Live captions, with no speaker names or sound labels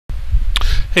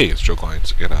Hey, it's Joe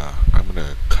Glines, and I'm going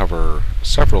to cover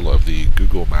several of the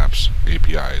Google Maps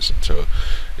APIs. And so,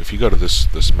 if you go to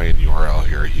this main URL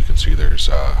here, you can see there's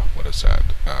what is that?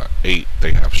 8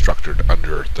 they have structured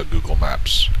under the Google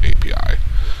Maps API,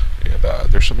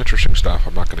 and there's some interesting stuff.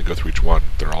 I'm not going to go through each one;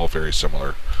 they're all very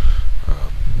similar.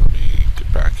 Let me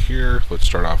get back here. Let's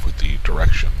start off with the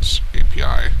Directions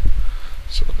API.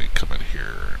 So let me come in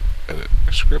here and edit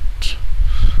my script.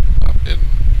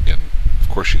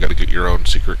 Of course, you got to get your own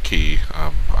secret key.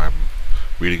 I'm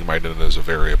reading mine in as a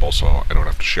variable, so I don't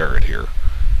have to share it here.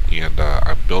 And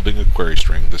I'm building a query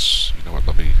string. This, you know what?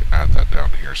 Let me add that down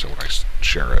here so when I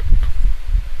share it.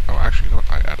 Oh, actually, you know what?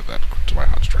 I added that to my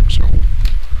hot string, so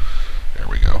there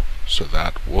we go. So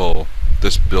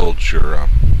this builds your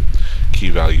key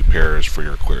value pairs for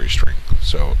your query string.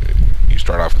 So you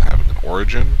start off with having an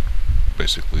origin,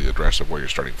 basically the address of where you're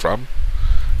starting from,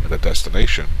 and a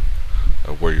destination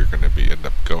of where you're going to end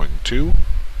up going to,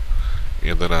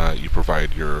 and then you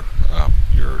provide your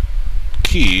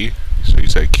key. So you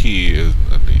say key is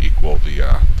equal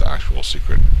the actual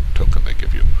secret token they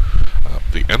give you.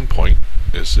 The endpoint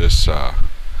is this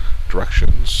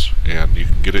directions, and you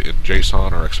can get it in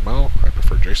JSON or XML. I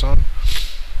prefer JSON.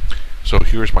 So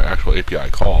here's my actual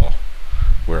API call,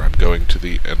 where I'm going to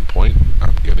the endpoint.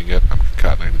 I'm getting it. I'm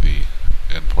concatenating the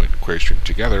endpoint and query string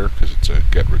together because it's a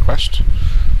GET request.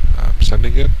 I'm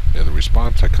sending it, and the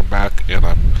response, I come back, and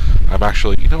I'm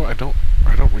actually, you know, I don't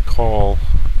recall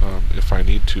if I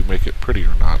need to make it pretty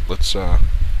or not. Let's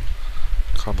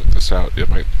comment this out. It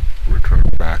might return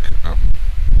back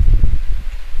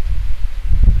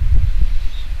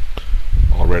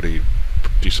already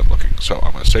decent looking. So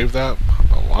I'm going to save that. I'm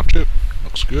going to launch it.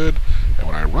 Looks good. And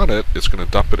when I run it, it's going to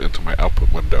dump it into my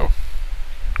output window,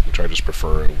 which I just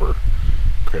prefer over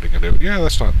creating a new. Yeah,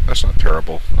 that's not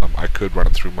terrible. I could run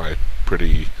it through my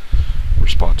pretty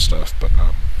response stuff, but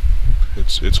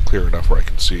it's clear enough where I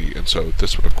can see. And so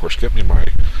this would of course get me my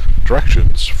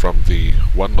directions from the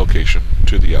one location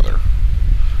to the other.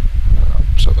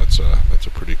 So that's a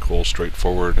pretty cool,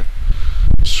 straightforward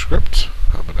script.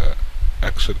 I'm gonna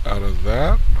exit out of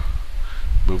that.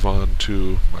 Move on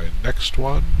to my next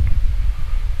one.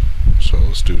 So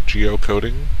let's do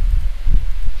geocoding.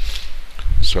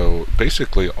 So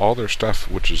basically, all their stuff,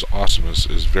 which is awesome,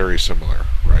 is very similar,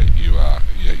 right? You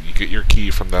get your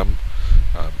key from them,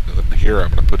 and then here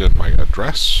I'm going to put in my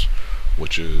address,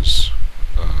 which is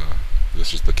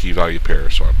this is the key value pair.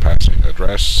 So I'm passing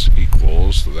address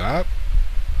equals that,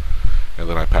 and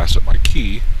then I pass it my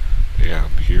key,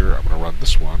 and here I'm going to run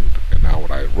this one. And now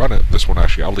when I run it, this one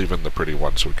actually I'll leave in the pretty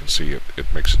one so we can see it. It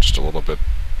makes it just a little bit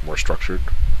more structured.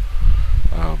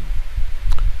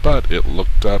 But it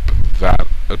looked up that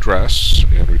address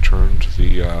and returned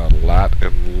the lat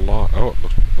and long. Oh, it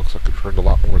looks like it returned a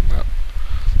lot more than that.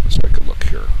 Let's take a look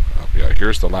here. Yeah,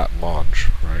 here's the lat and longe,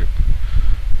 right?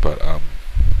 But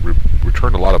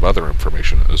returned a lot of other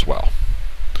information as well.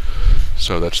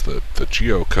 So that's the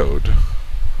geocode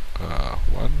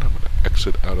one. I'm going to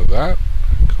exit out of that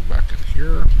and come back in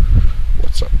here.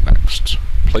 What's up next?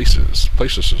 Places.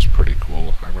 Places is pretty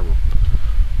cool. I remember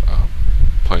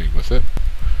playing with it.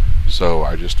 So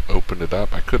I just opened it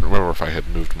up. I couldn't remember if I had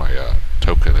moved my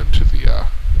token into the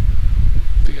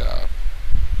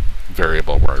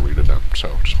variable where I read it in.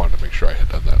 So just wanted to make sure I had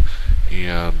done that.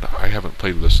 And I haven't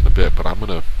played with this in a bit, but I'm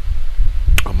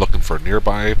looking for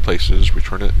nearby places.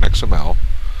 Return it in XML.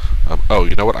 Oh,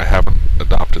 you know what? I haven't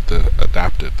adapted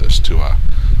this to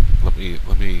Let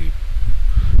me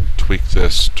tweak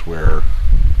this to where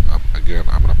again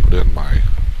I'm going to put in my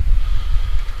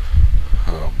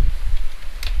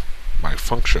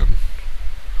function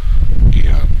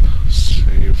and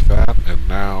save that. And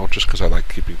now, just because I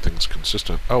like keeping things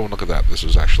consistent, oh, and look at that, this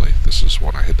is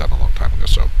one I had done a long time ago,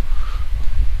 so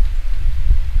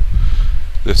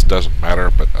this doesn't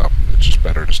matter, but it's just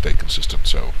better to stay consistent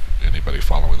so anybody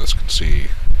following this can see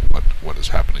what is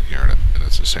happening here, and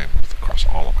it's the same across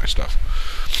all of my stuff,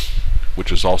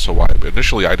 which is also why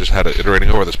initially I just had it iterating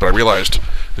over this, but I realized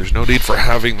there's no need for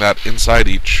having that inside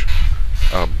each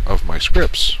of my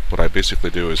scripts. What I basically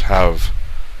do is have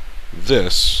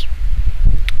this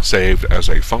saved as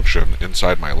a function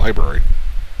inside my library.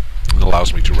 It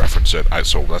allows me to reference it.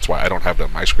 So that's why I don't have that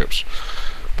in my scripts.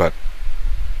 But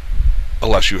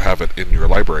unless you have it in your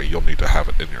library, you'll need to have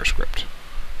it in your script.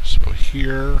 So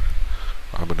here,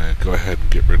 I'm going to go ahead and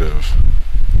get rid of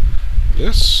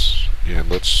this, and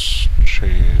let's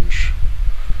change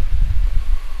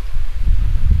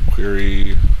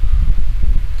query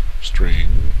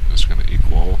string is going to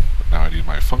equal, now I need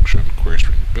my function, query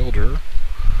string builder.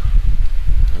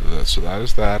 So that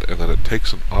is that, and then it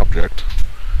takes an object,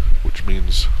 which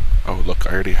means Oh, look,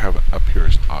 I already have it up here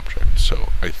as an object. So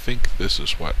I think this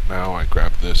is what. Now I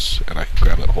grab this, and I can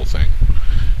grab that whole thing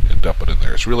and dump it in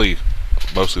there. It's really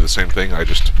mostly the same thing. I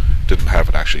just didn't have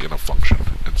it actually in a function.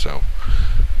 And so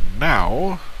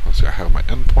now, let's see, I have my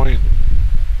endpoint.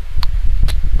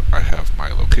 I have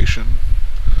my location,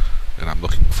 and I'm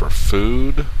looking for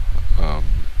food.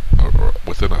 Or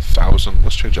within 1,000.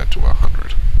 Let's change that to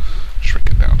 100.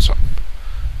 Shrink it down some.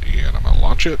 And I'm gonna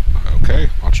launch it. Okay,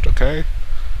 launched. Okay.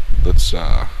 Let's see.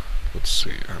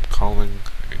 I'm calling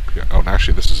API. Oh, and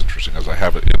actually, this is interesting as I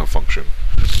have it in a function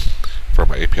for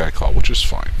my API call, which is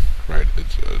fine, right?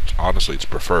 It's honestly, it's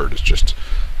preferred. It's just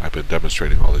I've been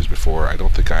demonstrating all these before. I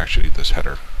don't think I actually need this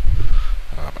header.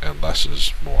 And less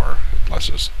is more. Less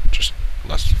is just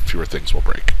fewer things will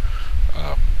break.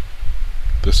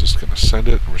 This is going to send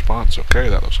it in response. Okay,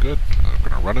 that looks good. I'm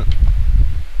going to run it.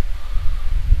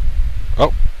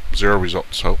 Oh, 0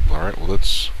 results. Oh, all right. Well,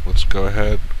 let's go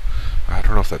ahead. I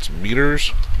don't know if that's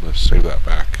meters. Let's save that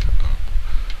back.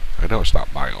 I know it's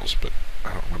not miles, but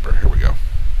I don't remember. Here we go.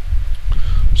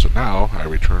 So now I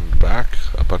returned back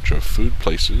a bunch of food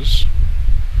places.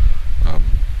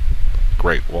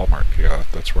 Great, Walmart. Yeah,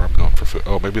 that's where I'm going for food.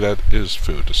 Oh, maybe that is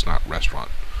food. It's not restaurant.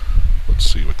 Let's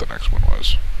see what the next one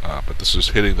was. But this is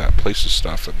hitting that places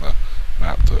stuff in the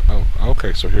map. Oh,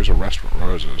 okay, so here's a restaurant.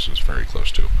 Roses is very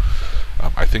close to.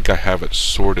 I think I have it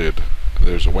sorted.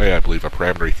 There's a way, I believe, a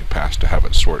parameter you can pass to have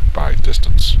it sort by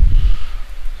distance.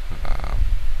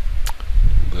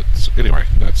 Anyway,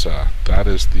 that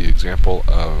is the example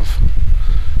of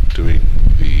doing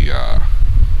the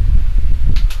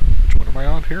which one am I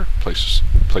on here? Places.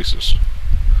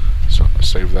 So I'm going to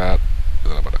save that,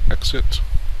 then I'm going to exit,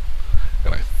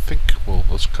 and I think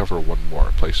let's cover one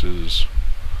more. Places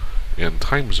in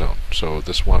time zone. So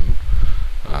this one,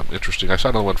 interesting. I saw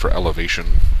another one for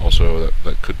elevation also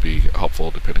that could be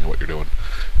helpful depending on what you're doing.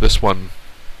 This one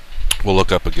will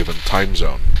look up a given time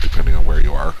zone depending on where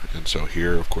you are. And so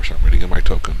here, of course, I'm reading in my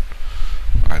token.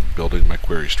 I'm building my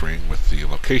query string with the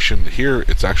location. Here,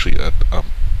 it's actually a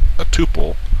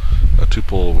tuple. A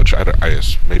tuple, which I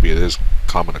guess maybe it is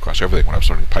common across everything when I was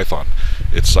learning Python.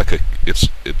 It's like it's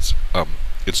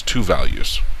two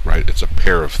values, right? It's a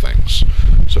pair of things.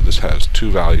 So this has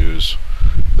two values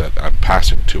that I'm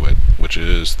passing to it, which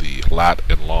is the lat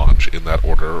and longe in that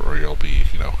order, or you'll be,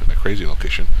 in a crazy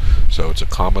location. So it's a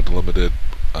comma delimited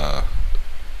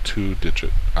two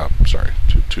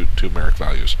numeric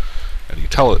values, and you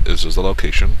tell it is the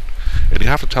location, and you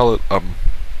have to tell it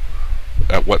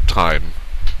at what time,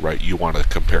 right, you want to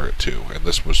compare it to. And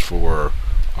this was for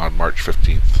on March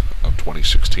 15th of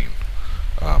 2016.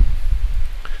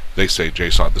 They say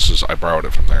JSON. I borrowed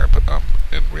it from there, but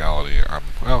in reality,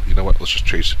 well, you know what? Let's just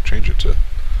change it to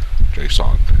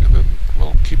JSON, and then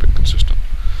we'll keep it consistent.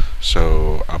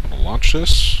 So I'm going to launch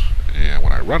this, and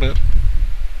when I run it,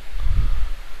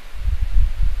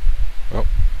 oh,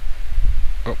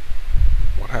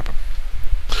 what happened?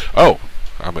 Oh,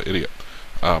 I'm an idiot.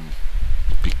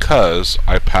 Because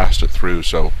I passed it through,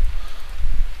 so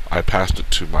I passed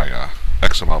it to my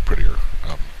XML prettier.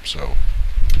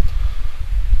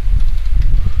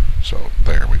 So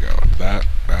there we go. Now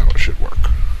it should work.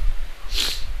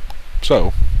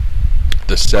 So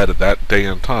this said at that day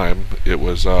and time, it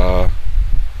was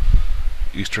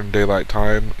Eastern Daylight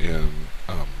Time, and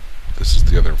this is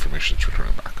the other information it's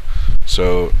returning back.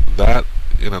 So that,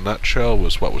 in a nutshell,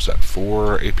 was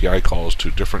 4 API calls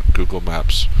to different Google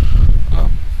Maps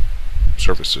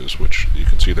services, which you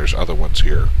can see there's other ones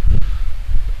here.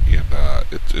 And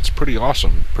it's pretty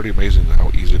awesome, pretty amazing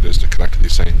how easy it is to connect to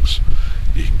these things.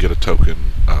 You can get a token.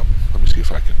 Let me see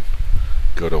if I can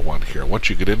go to one here. Once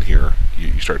you get in here,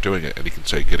 you start doing it, and you can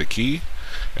say get a key,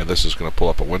 and this is going to pull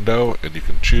up a window, and you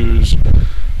can choose.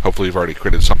 Hopefully you've already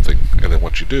created something, and then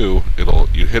once you do,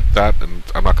 you hit that, and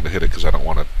I'm not going to hit it because I don't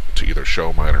want it to either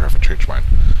show mine or have to change mine.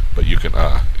 But you can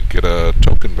get a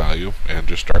token value and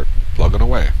just start plugging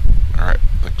away. Alright,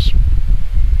 thanks.